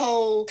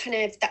kind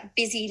of that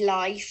busy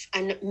life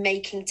and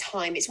making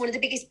time. It's one of the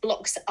biggest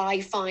blocks that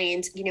I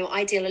find.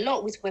 I deal a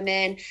lot with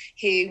women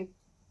who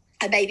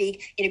are maybe,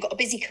 got a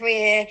busy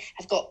career,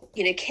 have got,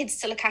 kids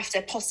to look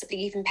after, possibly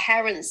even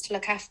parents to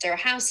look after, a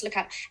house to look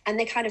at, and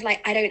they're kind of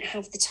like, I don't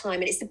have the time.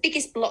 And it's the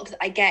biggest block that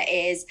I get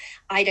is,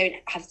 I don't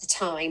have the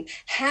time.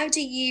 How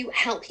do you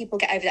help people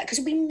get over that?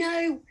 Because we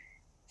know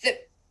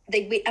that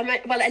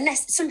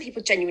unless some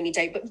people genuinely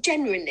don't, but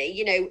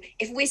generally,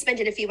 if we're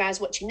spending a few hours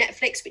watching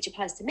Netflix, which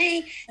applies to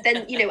me,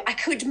 then, I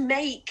could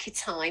make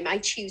time. I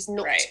choose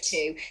not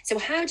to. So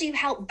how do you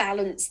help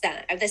balance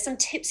that? Are there some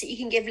tips that you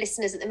can give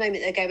listeners at the moment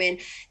that are going,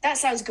 that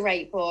sounds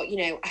great, but,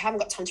 I haven't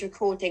got time to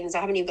record things.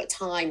 I haven't even got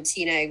time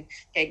to,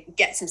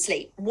 get some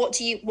sleep.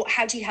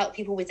 How do you help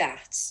people with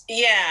that?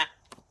 Yeah.